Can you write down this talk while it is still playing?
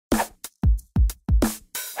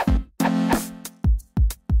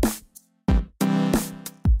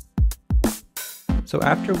So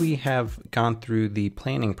after we have gone through the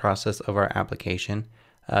planning process of our application,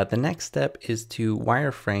 the next step is to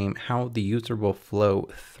wireframe how the user will flow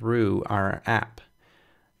through our app.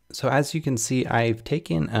 So as you can see, I've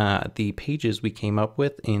taken the pages we came up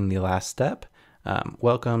with in the last step,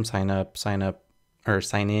 welcome, sign up, or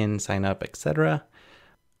sign in, sign up, etc.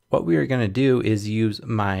 What we are going to do is use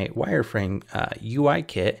my wireframe UI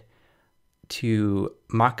kit to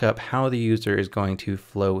mock up how the user is going to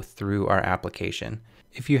flow through our application.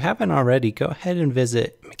 If you haven't already, go ahead and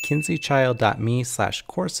visit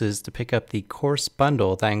mackenziechild.me/courses to pick up the course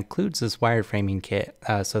bundle that includes this wireframing kit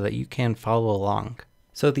so that you can follow along.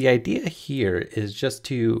 So the idea here is just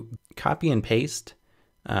to copy and paste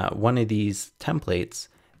one of these templates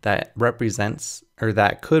that represents, or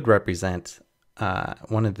that could represent,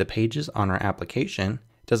 one of the pages on our application.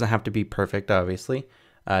 It doesn't have to be perfect, obviously.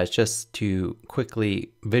 It's just to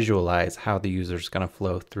quickly visualize how the user is going to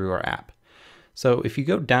flow through our app. So if you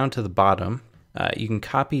go down to the bottom, you can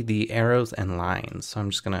copy the arrows and lines. So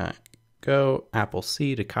I'm just going to go Apple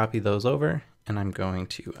C to copy those over, and I'm going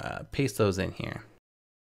to paste those in here.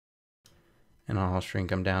 And I'll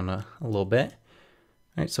shrink them down a little bit. All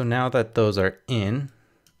right, so now that those are in,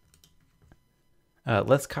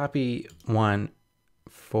 let's copy one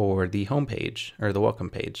for the home page, or the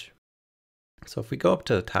welcome page. So if we go up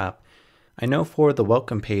to the top, I know for the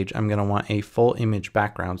welcome page, I'm going to want a full image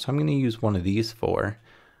background. So I'm going to use one of these four.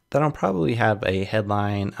 Then I'll probably have a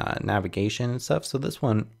headline, navigation and stuff. So this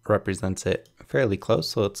one represents it fairly close.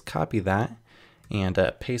 So let's copy that and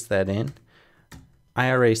paste that in.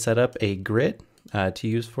 I already set up a grid to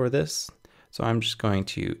use for this. So I'm just going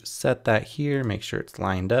to set that here, make sure it's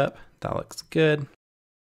lined up. That looks good.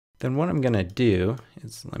 Then what I'm going to do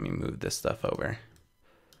is, let me move this stuff over.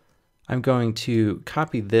 I'm going to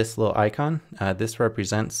copy this little icon. This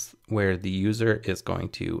represents where the user is going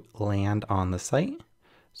to land on the site.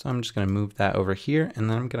 So I'm just going to move that over here, and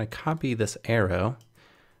then I'm going to copy this arrow,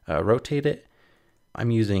 rotate it.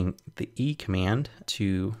 I'm using the E command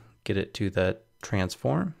to get it to the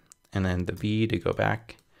transform, and then the V to go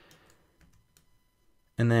back.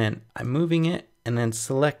 And then I'm moving it, and then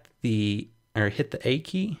select hit the A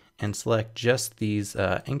key and select just these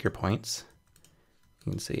anchor points.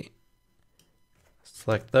 You can see.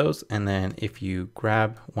 Select those, and then if you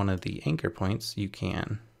grab one of the anchor points, you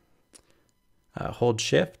can hold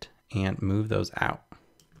shift and move those out.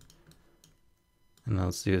 And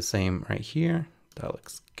let's do the same right here. That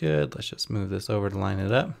looks good. Let's just move this over to line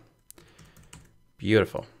it up.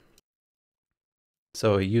 Beautiful.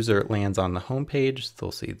 So a user lands on the home page,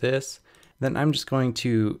 they'll see this. Then I'm just going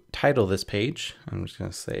to title this page. I'm just going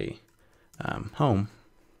to say home.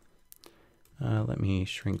 Let me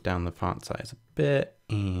shrink down the font size a bit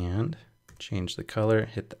and change the color.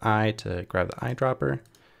 Hit the I to grab the eyedropper.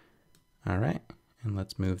 All right, and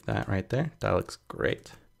let's move that right there. That looks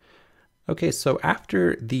great. Okay, so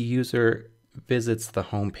after the user visits the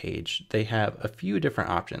home page, they have a few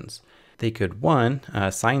different options. They could, one,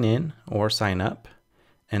 sign in or sign up,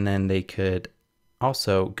 and then they could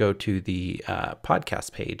also go to the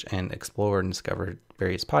podcast page and explore and discover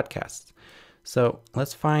various podcasts. So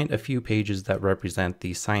let's find a few pages that represent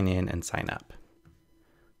the sign in and sign up.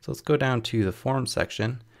 So let's go down to the form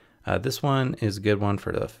section. This one is a good one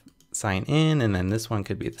for the sign in, and then this one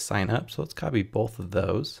could be the sign up. So let's copy both of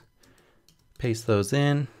those, paste those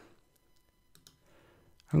in.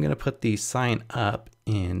 I'm going to put the sign up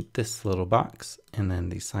in this little box, and then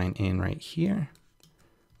the sign in right here.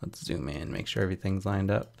 Let's zoom in, make sure everything's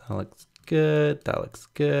lined up. That looks good. That looks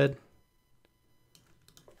good.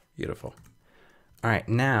 Beautiful. All right,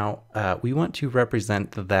 now we want to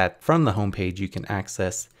represent that from the home page you can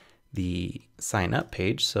access the sign up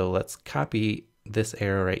page. So let's copy this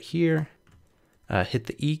arrow right here, hit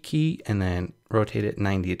the E key, and then rotate it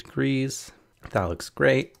 90 degrees. That looks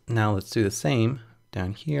great. Now let's do the same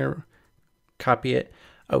down here, copy it.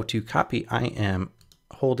 Oh, to copy, I am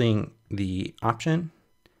holding the Option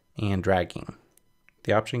and dragging,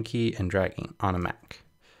 the Option key and dragging on a Mac.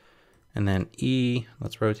 And then E,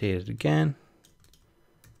 let's rotate it again.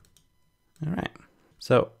 All right,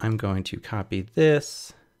 so I'm going to copy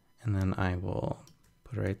this, and then I will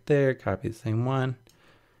put it right there, copy the same one,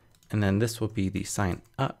 and then this will be the sign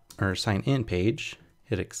up or sign in page.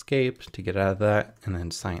 Hit escape to get out of that, and then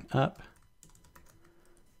sign up.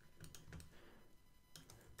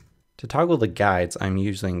 To toggle the guides, I'm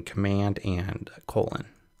using Command and colon.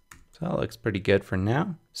 So that looks pretty good for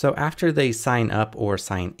now. So after they sign up or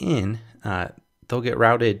sign in, they'll get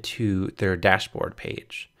routed to their dashboard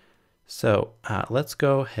page. So let's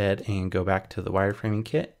go ahead and go back to the wireframing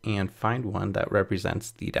kit and find one that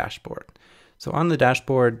represents the dashboard. So on the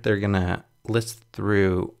dashboard, they're gonna list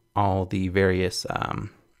through all the various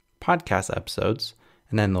podcast episodes,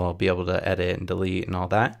 and then they'll be able to edit and delete and all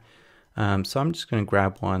that. So I'm just going to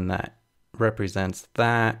grab one that represents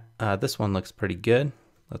that. This one looks pretty good.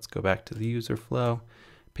 Let's go back to the user flow,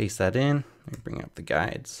 paste that in, and bring up the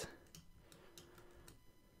guides.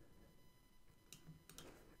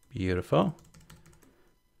 Beautiful.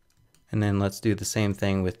 And then let's do the same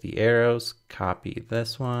thing with the arrows. Copy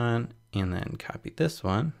this one and then copy this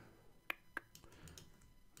one.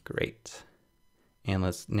 Great. And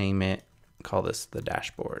let's name it, call this the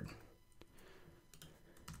dashboard.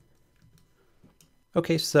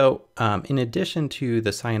 Okay, so in addition to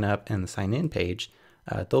the sign up and the sign in page,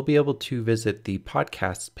 they'll be able to visit the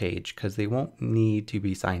podcasts page because they won't need to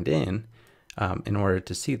be signed in order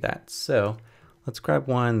to see that. So let's grab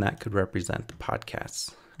one that could represent the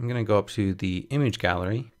podcasts. I'm going to go up to the image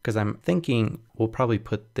gallery because I'm thinking we'll probably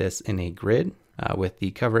put this in a grid with the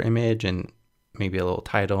cover image and maybe a little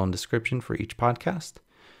title and description for each podcast.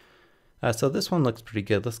 So this one looks pretty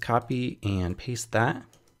good. Let's copy and paste that.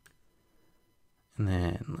 And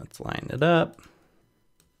then let's line it up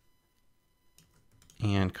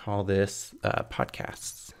and call this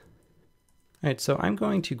podcasts. All right, so I'm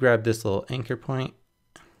going to grab this little anchor point,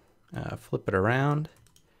 flip it around.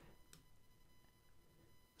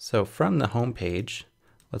 So from the home page,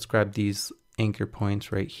 let's grab these anchor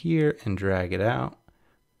points right here and drag it out.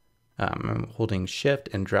 I'm holding shift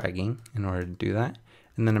and dragging in order to do that.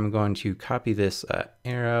 And then I'm going to copy this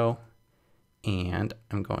arrow and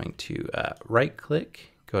I'm going to right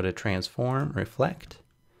click, go to transform, reflect.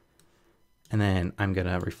 And then I'm going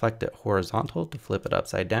to reflect it horizontal to flip it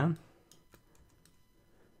upside down.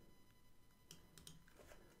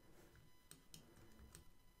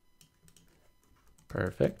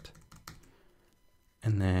 Perfect.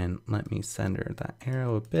 And then let me center that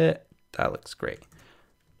arrow a bit. That looks great.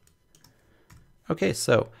 Okay,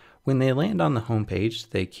 so when they land on the home page,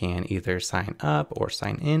 they can either sign up or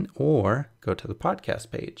sign in or go to the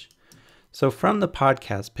podcast page. So from the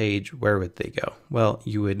podcast page, where would they go? Well,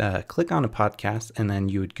 you would click on a podcast and then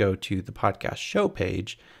you would go to the podcast show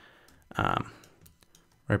page,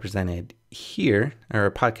 represented here, or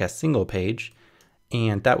a podcast single page.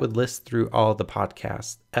 And that would list through all the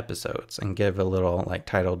podcast episodes and give a little like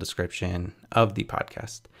title description of the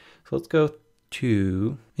podcast. So let's go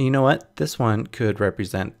to, you know what? This one could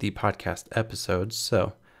represent the podcast episodes.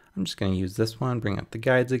 So I'm just going to use this one, bring up the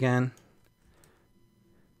guides again.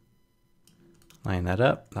 Line that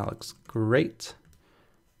up. That looks great.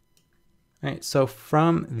 All right. So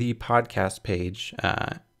from the podcast page,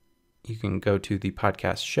 you can go to the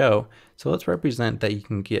podcast show. So let's represent that you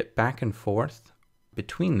can get back and forth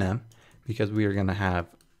between them because we are going to have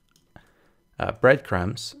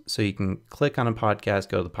breadcrumbs. So you can click on a podcast,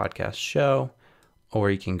 go to the podcast show, or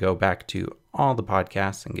you can go back to all the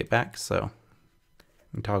podcasts and get back. So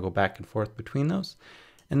you can toggle back and forth between those.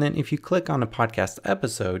 And then if you click on a podcast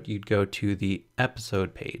episode, you'd go to the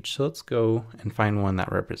episode page. So let's go and find one that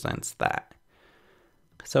represents that.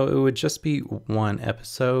 So it would just be one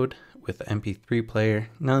episode with an MP3 player.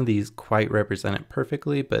 None of these quite represent it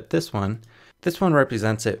perfectly, but this one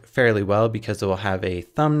represents it fairly well because it will have a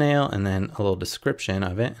thumbnail and then a little description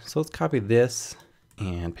of it. So let's copy this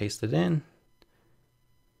and paste it in.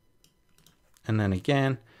 And then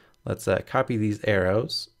again, let's copy these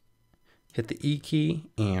arrows, hit the E key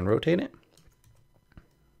and rotate it.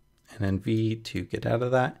 And then V to get out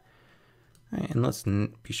of that. All right, and let's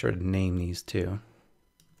be sure to name these too.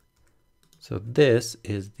 So this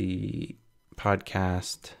is the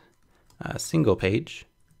podcast single page.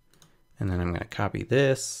 And then I'm going to copy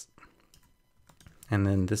this. And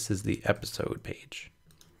then this is the episode page.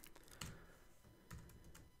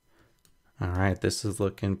 All right, this is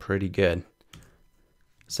looking pretty good.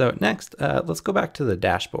 So next, let's go back to the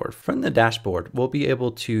dashboard. From the dashboard, we'll be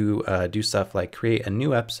able to do stuff like create a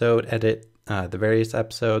new episode, edit the various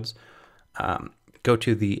episodes, go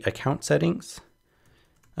to the account settings.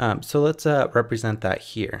 So let's represent that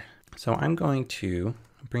here. So I'm going to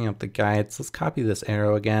bring up the guides. Let's copy this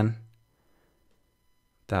arrow again.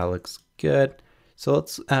 That looks good. So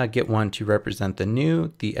let's get one to represent the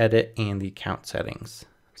new, the edit, and the account settings.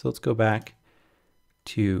 So let's go back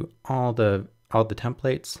to all the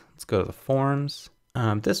templates. Let's go to the forms.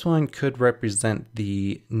 This one could represent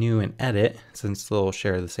the new and edit since they'll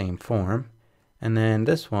share the same form. And then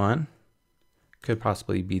this one could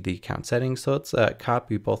possibly be the account settings. So let's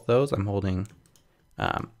copy both those. I'm holding,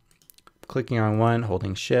 clicking on one,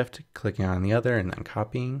 holding shift, clicking on the other, and then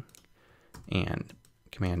copying, and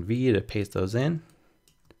Command V to paste those in.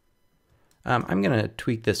 I'm going to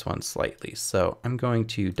tweak this one slightly. So I'm going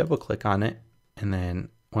to double click on it and then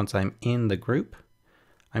once I'm in the group,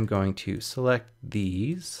 I'm going to select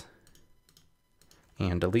these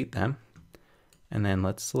and delete them. And then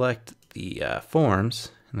let's select the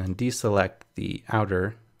forms and then deselect the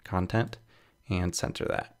outer content and center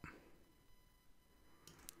that.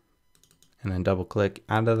 And then double click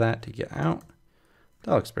out of that to get out.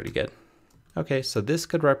 That looks pretty good. Okay, so this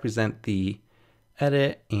could represent the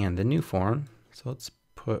edit and the new form. So let's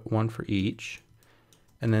put one for each.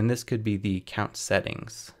 And then this could be the count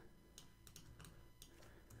settings.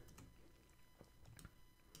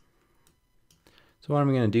 So what I'm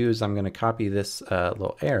going to do is I'm going to copy this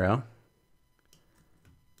little arrow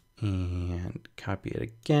and copy it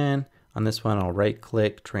again. On this one, I'll right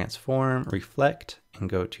click, transform, reflect, and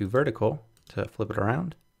go to vertical to flip it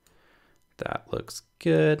around. That looks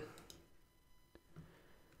good.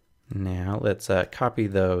 Now let's copy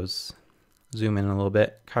those, zoom in a little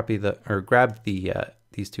bit, grab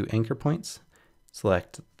these two anchor points,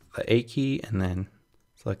 select the A key, and then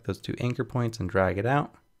select those two anchor points and drag it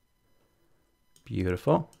out.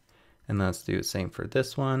 Beautiful. And let's do the same for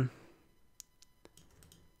this one.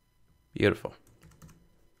 Beautiful.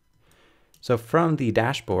 So from the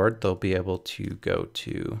dashboard, they'll be able to go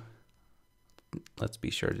to, let's be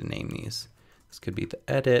sure to name these. This could be the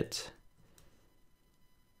edit.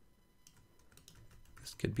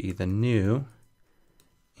 This could be the new.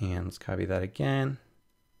 And let's copy that again.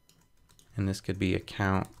 And this could be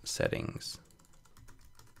account settings.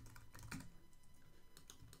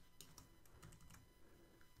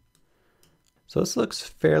 So this looks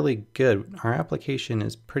fairly good. Our application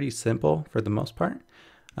is pretty simple for the most part.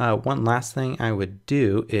 One last thing I would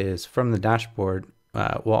do is from the dashboard,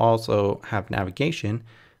 we'll also have navigation.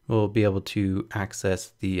 We'll be able to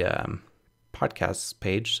access the podcasts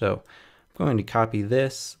page. So I'm going to copy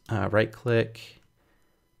this, right click,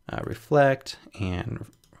 reflect, and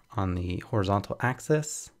on the horizontal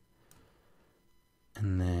axis.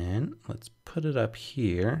 And then let's put it up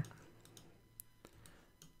here.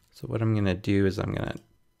 So what I'm going to do is I'm going to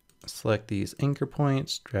select these anchor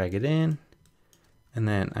points, drag it in, and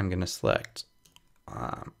then I'm going to select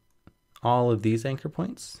all of these anchor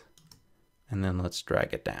points, and then let's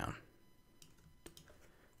drag it down.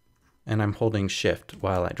 And I'm holding shift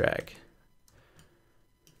while I drag.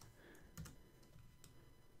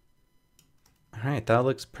 All right, that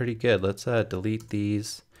looks pretty good. Let's delete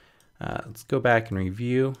these. Let's go back and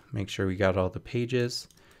review, make sure we got all the pages.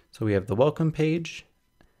 So we have the welcome page.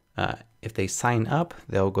 If they sign up,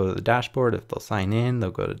 they'll go to the dashboard. If they'll sign in,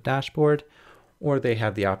 they'll go to the dashboard. Or they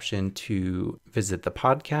have the option to visit the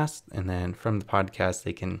podcast, and then from the podcast,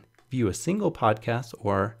 they can view a single podcast,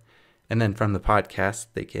 and then from the podcast,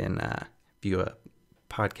 they can view a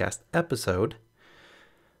podcast episode.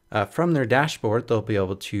 From their dashboard, they'll be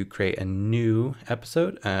able to create a new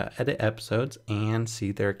episode, edit episodes, and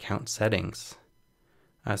see their account settings.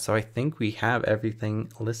 So I think we have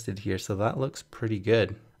everything listed here, so that looks pretty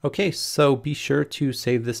good. Okay, so be sure to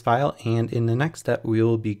save this file, and in the next step, we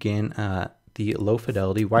will begin the low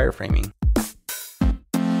fidelity wireframing.